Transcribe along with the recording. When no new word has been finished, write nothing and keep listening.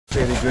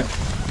Fairly good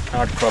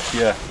outcrop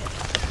here.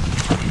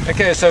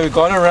 Okay, so we've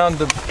gone around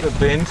the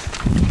bend.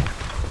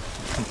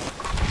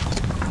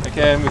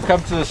 Okay, and we've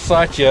come to the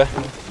site here.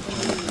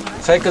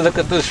 Take a look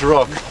at this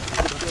rock.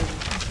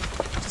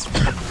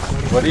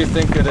 What do you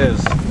think it is?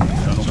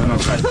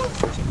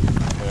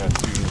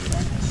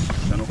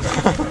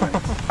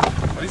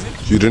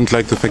 You didn't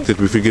like the fact that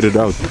we figured it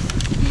out.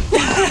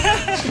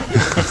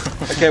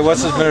 Okay,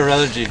 what's its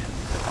mineralogy?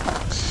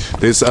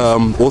 There's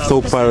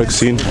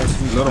orthopyroxene.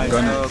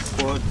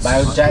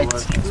 Biotite.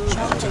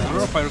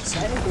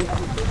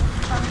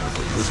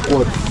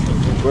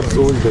 What's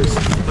all this?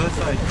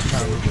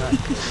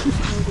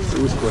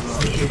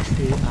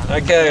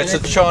 Okay, it's a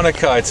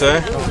charnokite,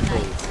 eh?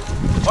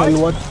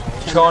 What?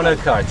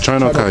 Charnokite.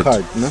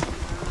 Charnokite. No?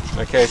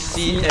 Okay,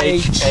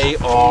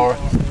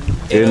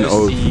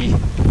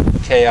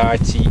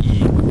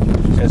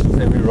 CHARNOCKITE. As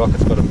with every rock,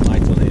 it's got a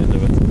kite on the end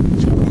of it.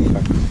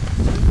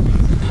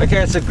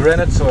 Okay, it's a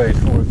granitoid,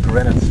 or a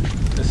granite,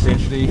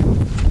 essentially.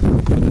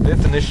 But the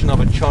definition of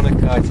a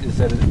charnokite is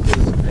that it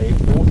is a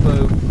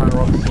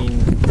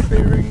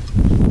orthopyroxene-bearing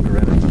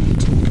granite.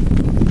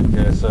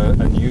 Okay, so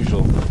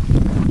unusual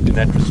in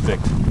that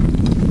respect.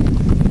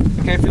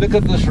 Okay, if you look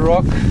at this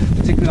rock,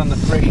 particularly on the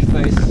fresh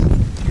face,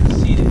 you can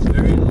see these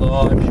very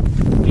large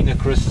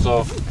phenocrysts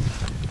of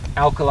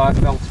alkali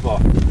feldspar.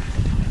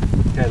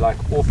 Okay, like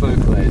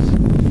orthoclase.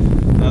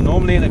 Now,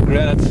 normally in a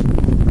granite,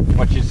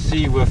 what you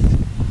see with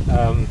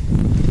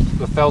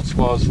the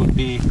feldspars would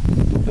be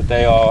that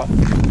they are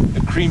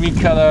a creamy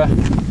color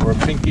or a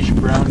pinkish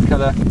brown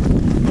color.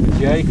 But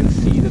here you can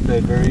see that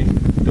they're very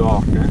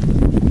dark. Eh?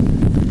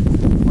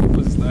 What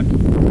was that?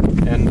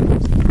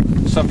 And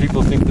some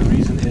people think the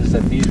reason is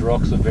that these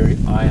rocks are very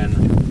iron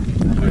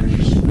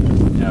rich.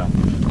 Yeah.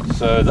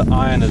 So the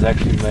iron is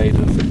actually made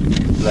of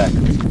black.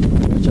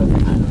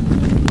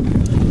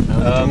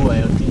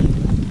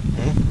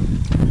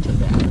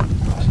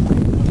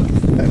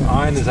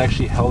 Iron is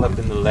actually held up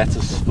in the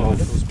lattice of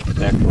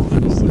the actual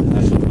mineral, and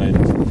that's what made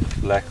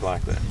it black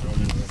like that.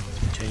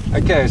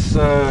 Okay,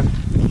 so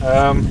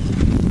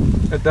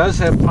it does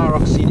have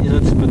pyroxene in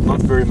it, but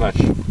not very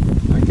much.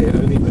 Okay,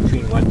 only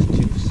between 1 to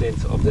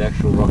 2% of the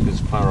actual rock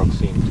is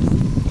pyroxene.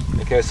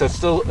 Okay, so it's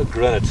still a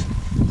granite.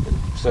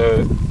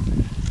 So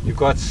you've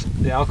got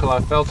the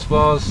alkali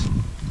feldspars,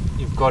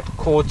 you've got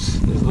quartz,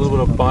 there's a little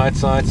bit of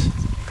biotite.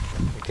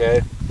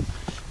 Okay,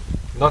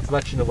 not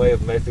much in the way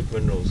of mafic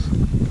minerals.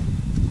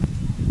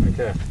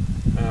 Okay, let's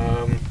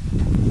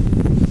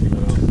see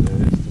what else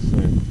there is to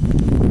say.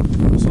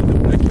 So the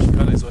blackish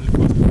color is only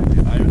caused by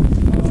the iron?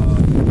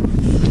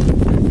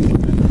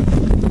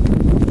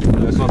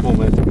 No, it's not more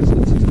mafic,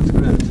 it's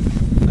granite.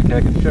 Okay,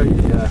 I can show you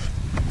here.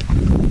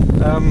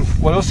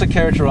 What also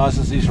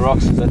characterizes these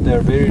rocks is that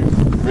they're very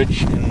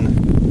rich in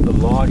the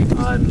large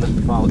iron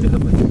lithophile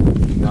elements.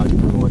 You guys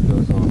know what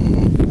those are.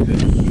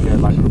 Okay,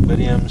 like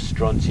rubidium,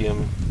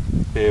 strontium,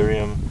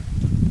 barium,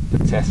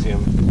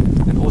 potassium,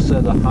 and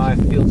also the high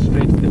field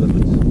strength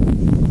elements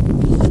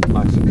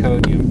like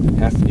zirconium,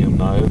 hafnium,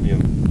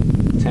 niobium,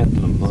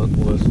 tantalum, all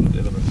those sort of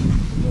elements.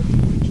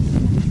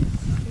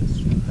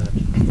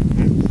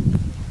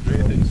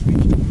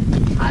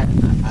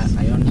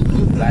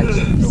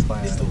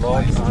 It's the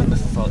large iron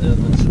lithophile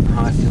elements and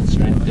high field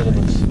strength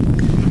elements.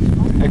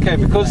 Okay,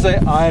 because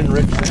they're iron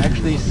rich, they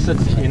actually sit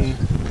in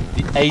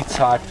the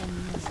A-type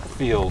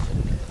field.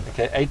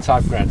 Okay,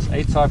 A-type granites.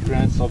 A-type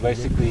granites are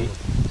basically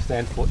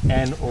stand for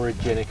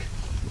anorogenic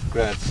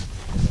granites.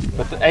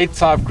 But the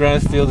A-type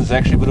granite field is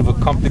actually a bit of a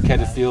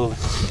complicated field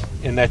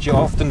in that you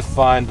often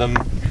find them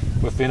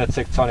within a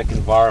tectonic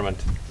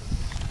environment,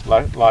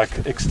 like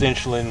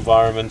extensional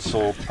environments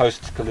or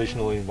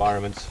post-collisional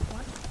environments.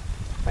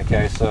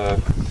 Okay,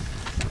 so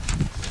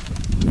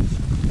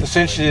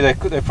essentially they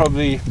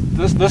probably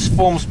this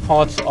forms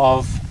part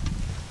of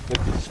the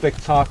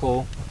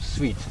spectacle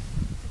suite.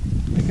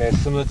 Okay,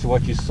 similar to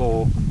what you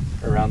saw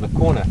around the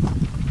corner.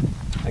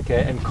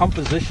 Okay, and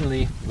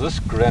compositionally, this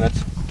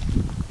granite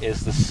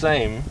is the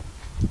same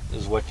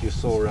as what you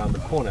saw around the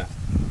corner.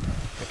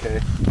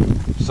 Okay,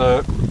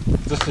 so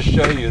just to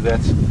show you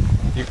that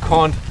you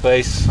can't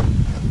base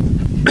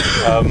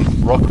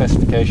rock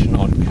classification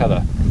on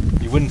color.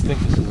 You wouldn't think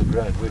this is a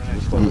granite, would you?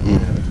 This one is a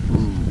granite.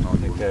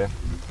 Okay,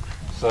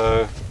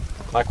 so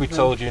like we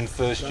told you in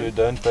first year,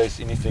 don't base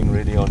anything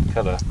really on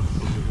color.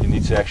 You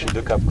need to actually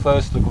look up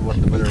close, look at what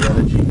the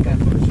mineralogy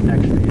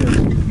actually is.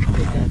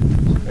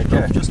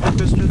 Okay. Just a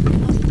question.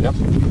 Yep.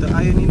 The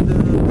iron in the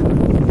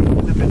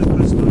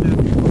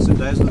phenocrystal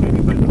oxidized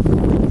already by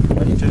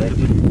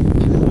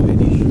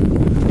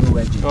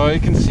Oh,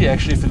 you can see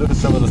actually if you look at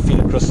some of the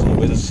phenocrystal on the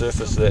weathered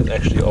surface, they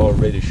actually are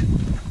reddish.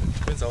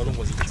 Depends how long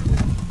was it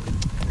exposed.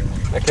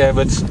 Okay,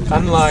 but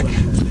unlike,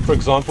 for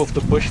example, the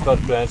bushveld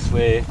granites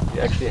where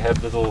you actually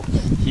have little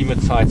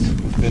hematites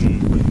within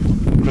the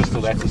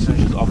crystal lattice which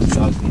is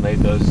oxidized and made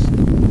those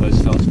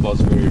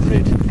feldspars very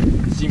red,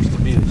 it seems to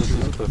be that this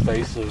is a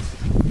pervasive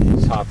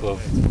type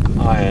of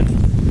iron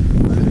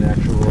in the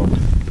actual rock.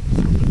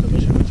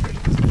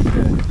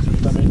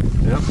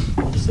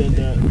 You said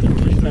the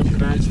Kliprand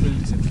granites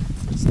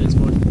stands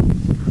for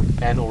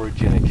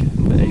anorogenic.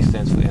 The A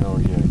stands for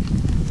anorogenic.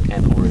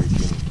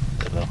 Anorogenic.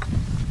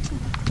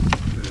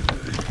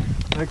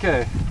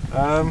 Okay,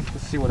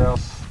 let's see what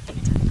else.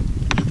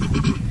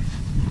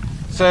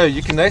 So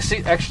you can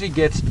actually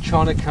get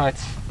charnockite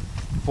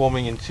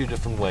forming in two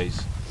different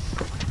ways.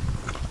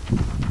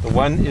 The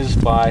one is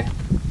by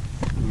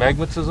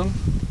magmatism,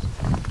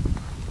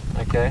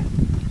 okay,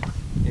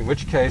 in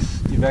which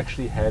case you've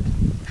actually had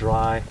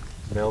dry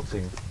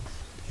melting,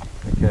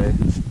 okay.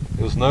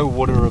 There was no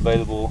water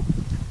available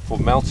for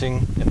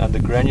melting, and under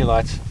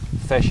granulite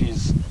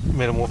facies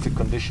metamorphic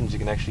conditions you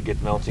can actually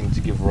get melting to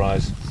give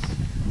rise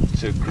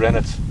to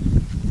granite,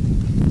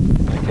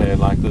 okay,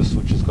 like this,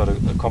 which has got a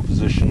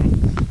composition.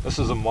 This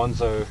is a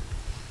Monzo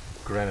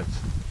granite,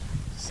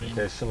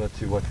 okay, similar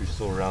to what we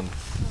saw around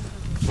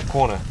the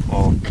corner.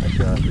 Well,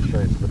 actually I have to show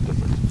you, it's a bit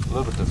different, a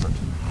little bit different.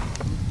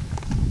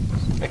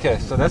 Okay,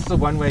 so that's the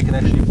one way you can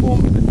actually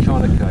form a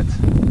charnockite.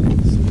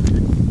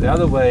 The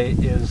other way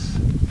is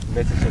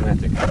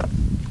metasomatic.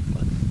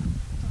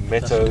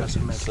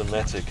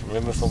 Metasomatic.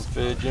 Remember from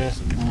third year?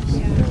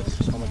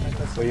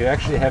 Where you're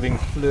actually having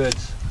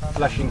fluids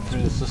flushing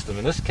through the system.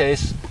 In this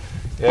case,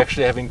 you're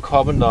actually having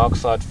carbon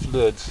dioxide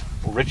fluids,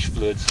 or rich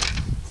fluids,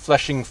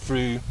 flushing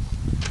through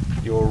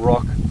your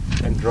rock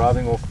and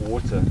driving off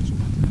water.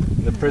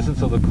 In the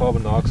presence of the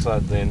carbon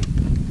dioxide, then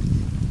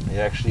you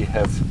actually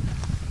have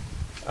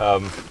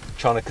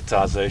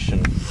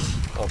charnockitization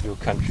of your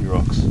country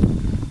rocks.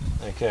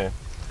 Okay,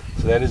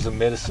 so that is a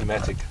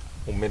metasomatic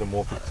or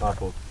metamorphic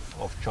type of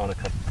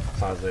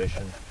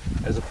charnockitization,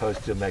 as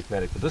opposed to a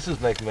magmatic. But this is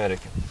magmatic.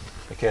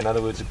 Okay, in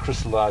other words, it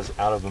crystallized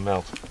out of a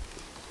melt.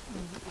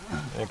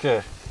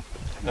 Okay.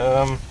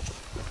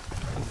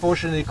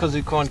 Unfortunately, because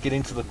we can't get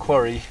into the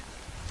quarry,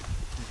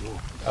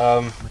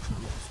 on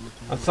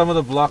some of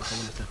the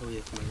blocks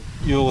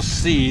you'll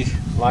see,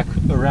 like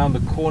around the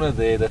corner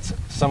there, that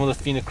some of the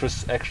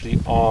phenocrysts actually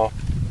are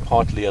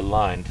partly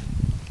aligned.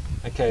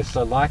 Okay,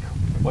 so like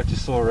what you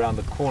saw around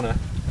the corner,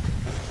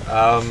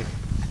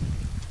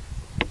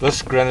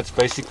 this granite's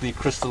basically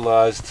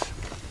crystallized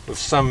with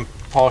some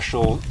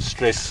partial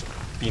stress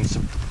being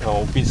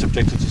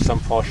subjected to some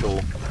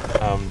partial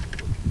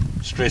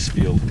stress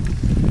field.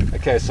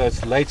 Okay, so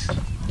it's late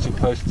to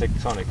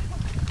post-tectonic.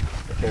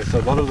 Okay, so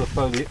a lot of the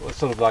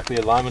sort of like the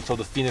alignment of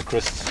the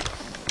phenocrysts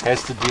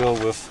has to deal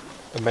with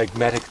a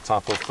magmatic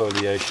type of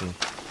foliation.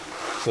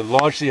 So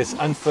largely it's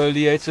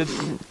unfoliated.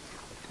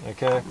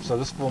 Okay, so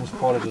this forms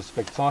part of the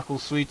spectacle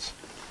suite.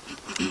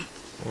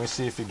 Let me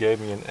see if he gave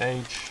me an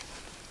age.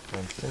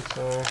 Don't think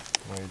so.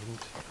 No, he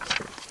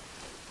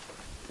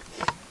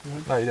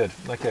didn't. No, he did.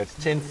 Okay, it's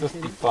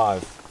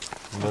 1055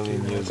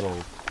 million years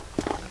old.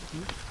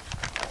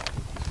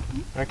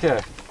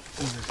 Okay,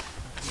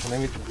 so let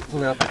me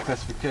pull out the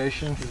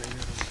classification.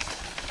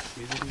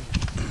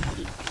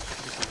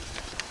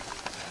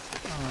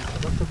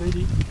 Dr.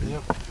 Beatty?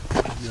 Yep.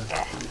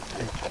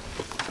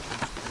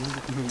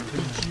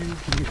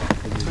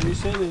 So you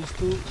say there's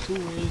two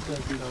ways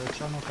that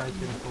charnockite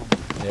can form.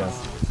 Yeah.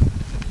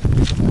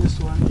 The first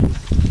one is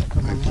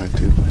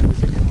magmatic, and the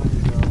second one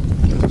is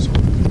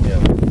Yeah.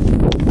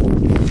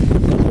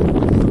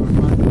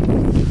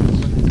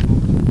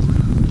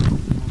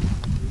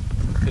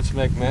 It's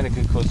magmatic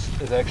because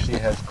it actually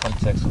has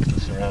contacts with the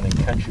surrounding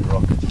country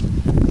rock,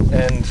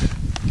 and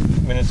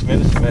when it's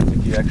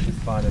metasomatic you actually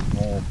find it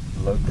more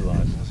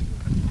localized.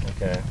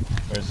 Okay,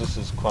 whereas this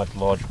is quite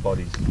large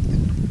bodies.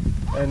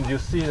 And you'll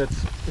see that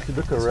if you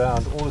look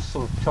around, all this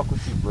sort of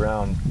chocolatey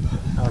brown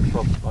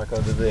outcrop, like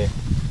over there,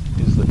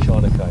 is the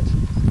charnockite.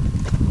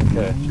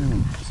 Okay,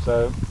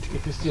 so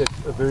if you see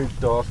a very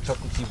dark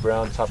chocolatey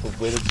brown type of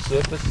weathered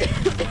surface,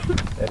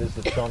 that is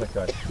the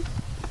charnockite.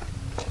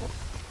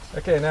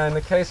 Okay, now in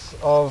the case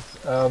of,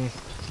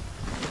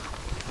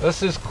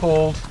 this is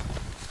called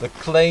the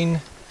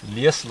Klein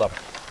Leeslap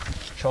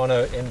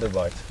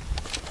charnoendovite.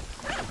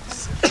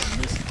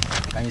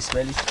 Can you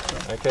spell it?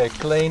 Okay,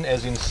 Klein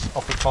as in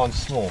Afrikaans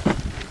small.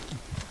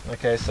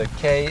 Okay, so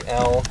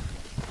K-L-E-I-N.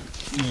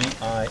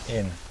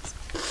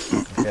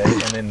 Okay,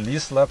 and then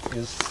Leeslap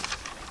is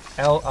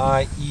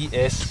L-I-E-S-L-A-P.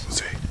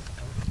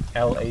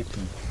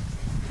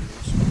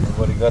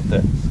 What do you got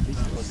there?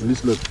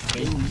 Leeslap.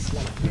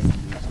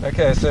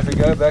 Okay, so if we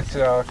go back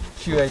to our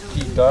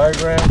QAP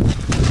diagram,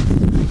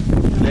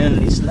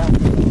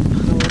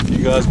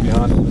 you guys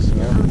behind all this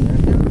now.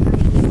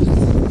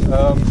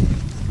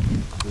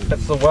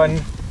 That's the one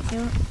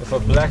with a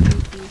black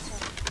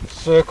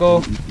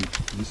circle.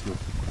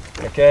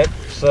 Okay,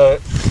 so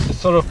it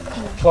sort of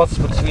plots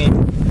between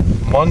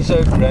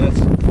Monzo granite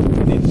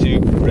and into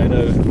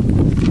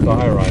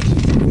granodiorite.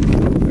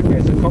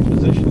 Okay, so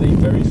compositionally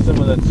very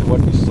similar to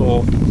what we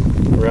saw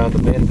around the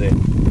bend there.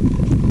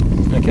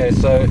 Okay,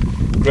 so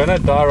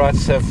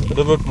granodiorites have a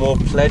little bit more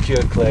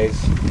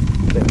plagioclase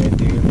than they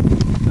do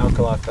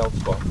alkali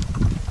feldspar.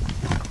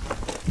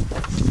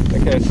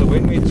 Okay, so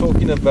when we're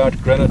talking about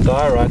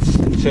granodiorites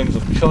in terms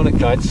of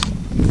charnockites,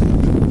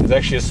 there's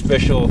actually a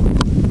special,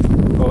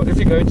 well, if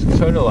you go into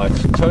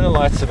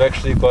tonalites have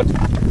actually got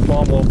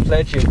far more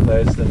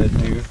plagioclase than they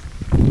do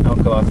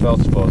alkali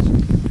feldspars.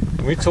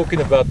 when we're talking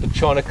about the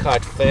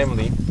Charnockite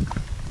family,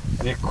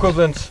 the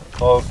equivalent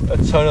of a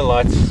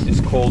tonalite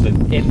is called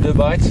an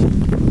endobite.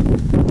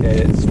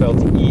 Okay, it's spelled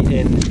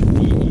E-N-D-E-R-B-I-T-E.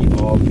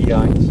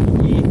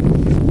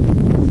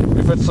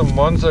 If it's a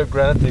Monzo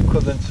granite, the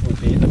equivalent would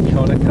be a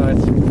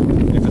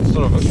Charnockite. If it's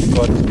sort of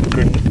got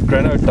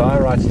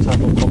granodiorite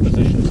type of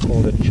composition, it's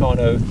called a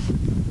Charno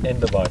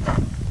endobite.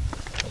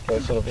 Okay,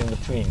 sort of in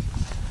between.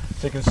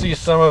 So you can see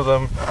some of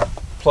them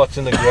plots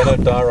in the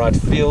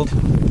granodiorite field.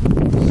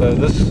 So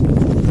this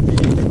would be a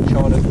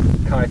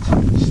Charnockite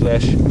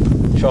slash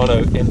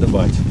Charno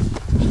endobite,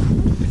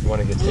 if you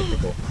want to get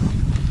technical.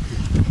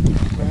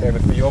 Okay,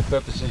 but for your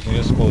purposes, you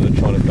just call it a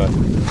Charnockite.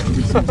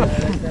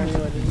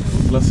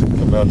 Plus it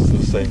amounts to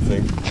the same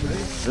thing,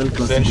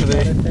 essentially.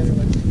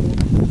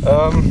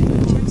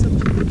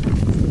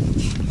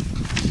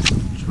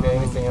 Okay,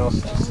 anything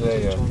else to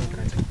say?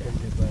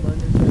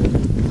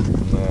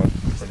 No,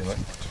 pretty much.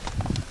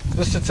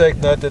 Just to take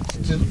note that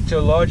to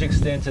a large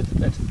extent it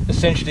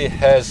essentially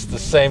has the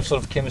same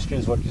sort of chemistry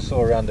as what you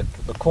saw around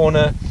the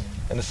corner,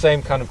 and the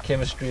same kind of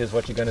chemistry as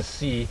what you're going to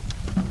see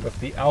with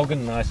the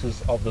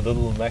algonices of the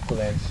little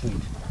Macqualand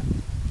suite.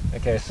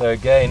 Okay, so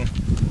again,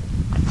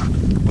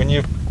 when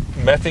you're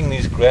mapping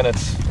these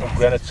granites, or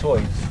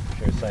granitoids,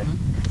 should we say,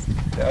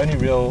 the only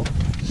real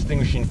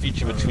distinguishing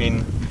feature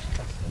between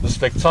the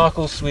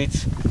spectacle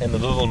suite and the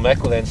little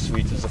Macqualand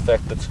suite is the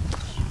fact that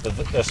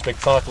the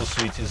spectacle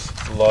suite is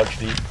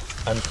largely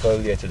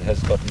unfoliated,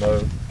 has got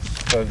no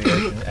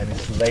foliation, and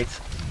is late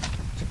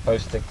to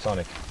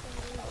post-tectonic.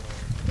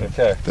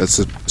 Okay. That's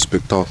a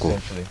spectacle.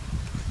 Essentially.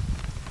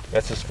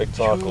 That's a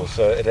spectacle,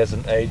 so it has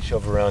an age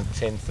of around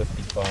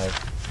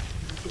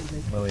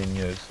 1055 million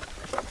years.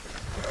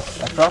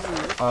 Prof,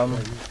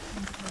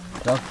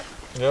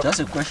 Yep. just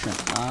a question.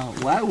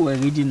 While we were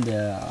reading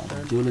the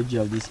geology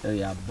of this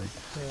area, but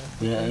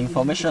the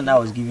information that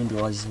was given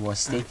to us was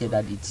stated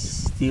that it's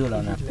still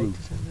unapproved.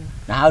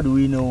 Now, how do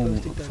we know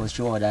for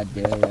sure that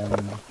they are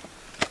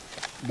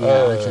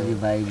actually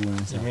viable? And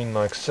You stuff? mean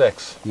like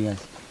SACS?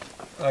 Yes.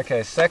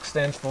 Okay, SACS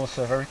stands for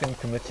South African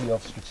Committee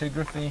of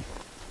Stratigraphy.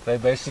 They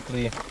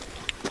basically,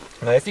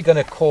 now if you're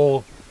going to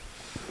call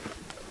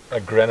a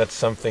granite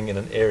something in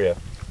an area,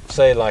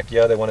 say like,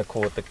 they want to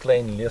call it the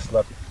Klein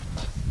Leeslap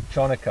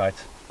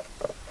Charnockite,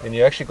 then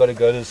you actually got to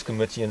go to this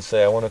committee and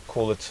say, I want to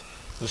call it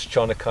this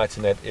Charnockite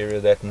in that area,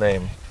 that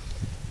name.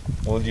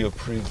 Will you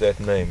approve that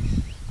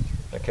name?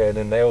 Okay, and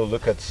then they will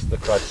look at the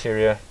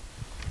criteria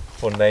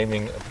for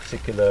naming a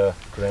particular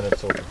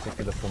granite or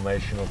particular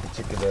formation or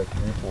particular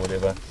group or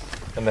whatever,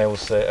 and they will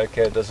say,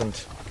 okay, it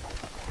doesn't,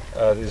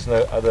 there's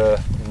no other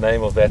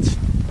name of that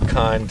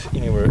kind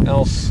anywhere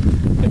else.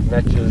 It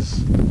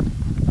matches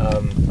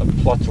a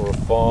plot or a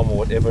farm or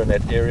whatever in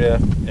that area,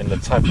 and the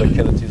type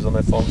localities on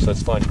that farm, so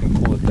it's fine, you can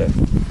call it that.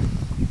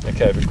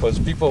 Okay, because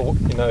people,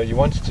 you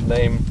want to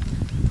name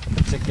a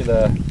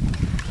particular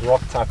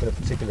rock type in a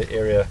particular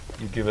area,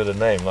 you give it a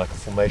name, like a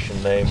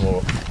formation name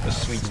or a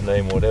suite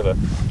name or whatever.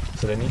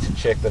 So they need to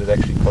check that it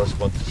actually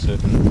corresponds to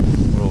certain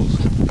rules.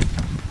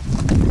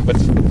 But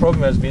the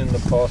problem has been in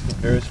the past that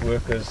various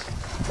workers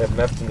have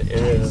mapped an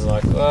area and they're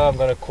like, I'm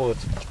going to call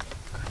it,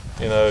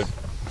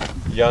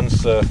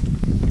 Janse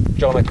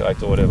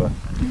Charnockite or whatever.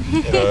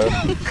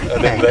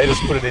 And then they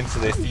just put it into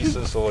their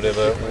thesis or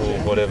whatever,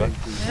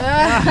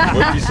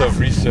 What piece of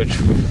research.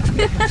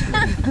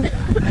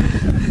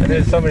 And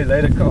then somebody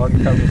later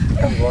comes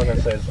along and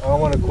says, I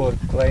want to call it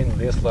Klein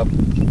Leeslap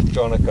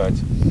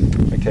Charnockite.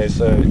 Okay,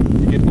 so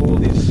you get all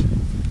these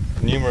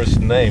numerous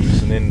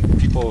names, and then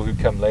people who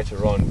come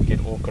later on get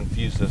all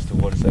confused as to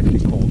what it's actually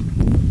called.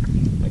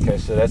 Okay,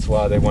 so that's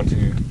why they want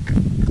to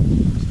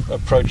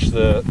approach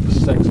the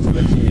SACS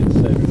committee and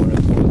say, we want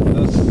to call it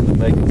this, and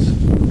make it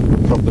a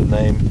proper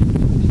name,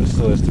 but it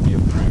still has to be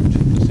approved,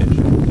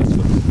 essentially. That's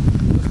what the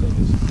thing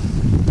is.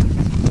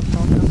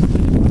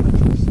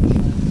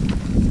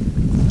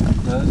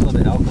 No, those are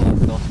the alkaline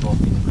feldspar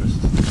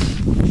phenocrysts.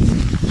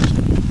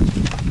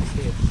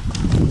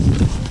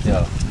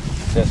 Yeah,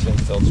 potassium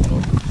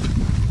feldspar.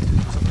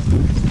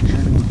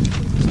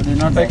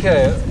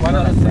 Okay, one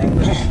other thing,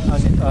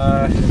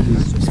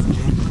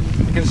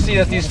 you can see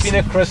that these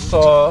phenocrysts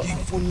are,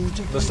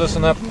 let's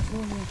listen up,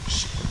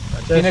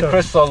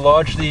 phenocrysts are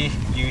largely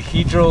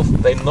euhedral,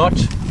 they're not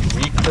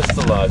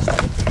recrystallized.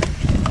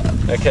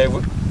 Okay,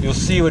 you'll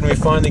see when we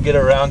finally get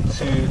around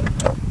to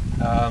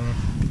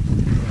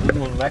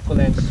little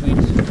Macqualand suite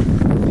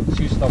in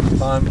 2 stops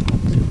time,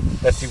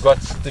 that you've got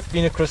the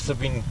phenocrysts have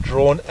been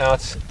drawn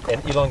out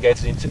and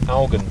elongated into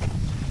algan.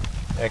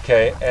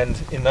 Okay,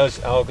 and in those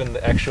algan,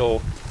 the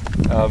actual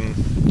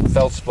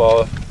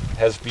feldspar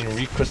has been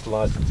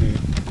recrystallized into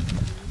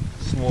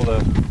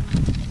smaller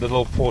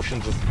little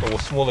portions or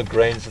smaller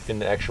grains within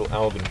the actual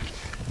algan.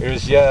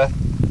 Whereas here,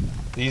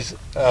 these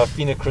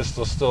phenocrysts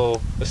are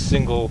still a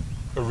single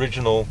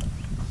original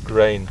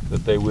grain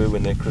that they were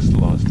when they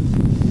crystallized.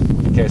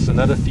 Okay, so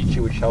another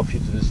feature which helps you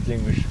to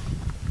distinguish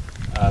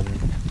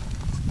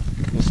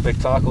the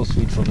spectacle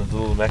suite from the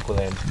little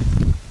Macqualand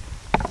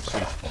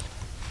suite.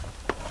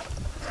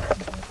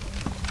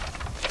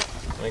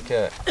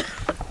 Okay.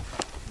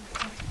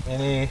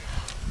 Any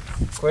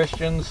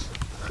questions?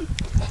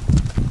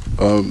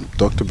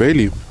 Dr.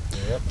 Bailey,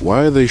 Yep. why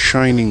are they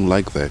shining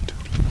like that?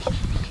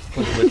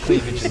 Because of the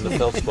cleavage in the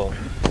feldspar.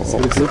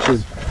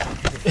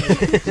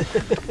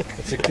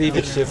 It's a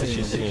cleavage surface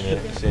you see in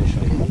it,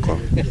 essentially.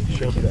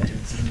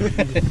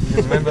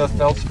 Remember,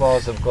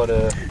 feldspars have got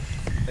a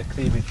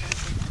cleavage,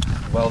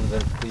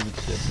 well-developed cleavage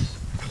surface.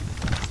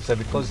 So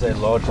because they're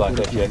large like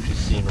that, you actually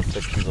see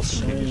reflections of the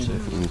cleavage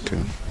surface.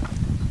 Okay.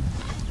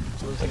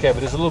 Okay, but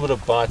there's a little bit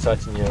of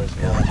biotite in here as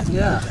well.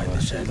 Yeah.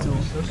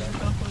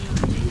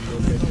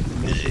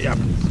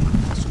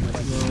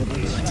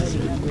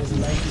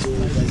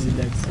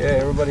 Yeah,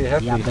 everybody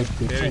happy? Yeah, but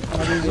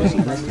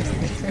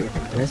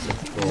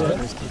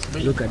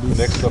look at this.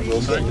 Next stop, we'll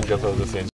also have to jump over the fence.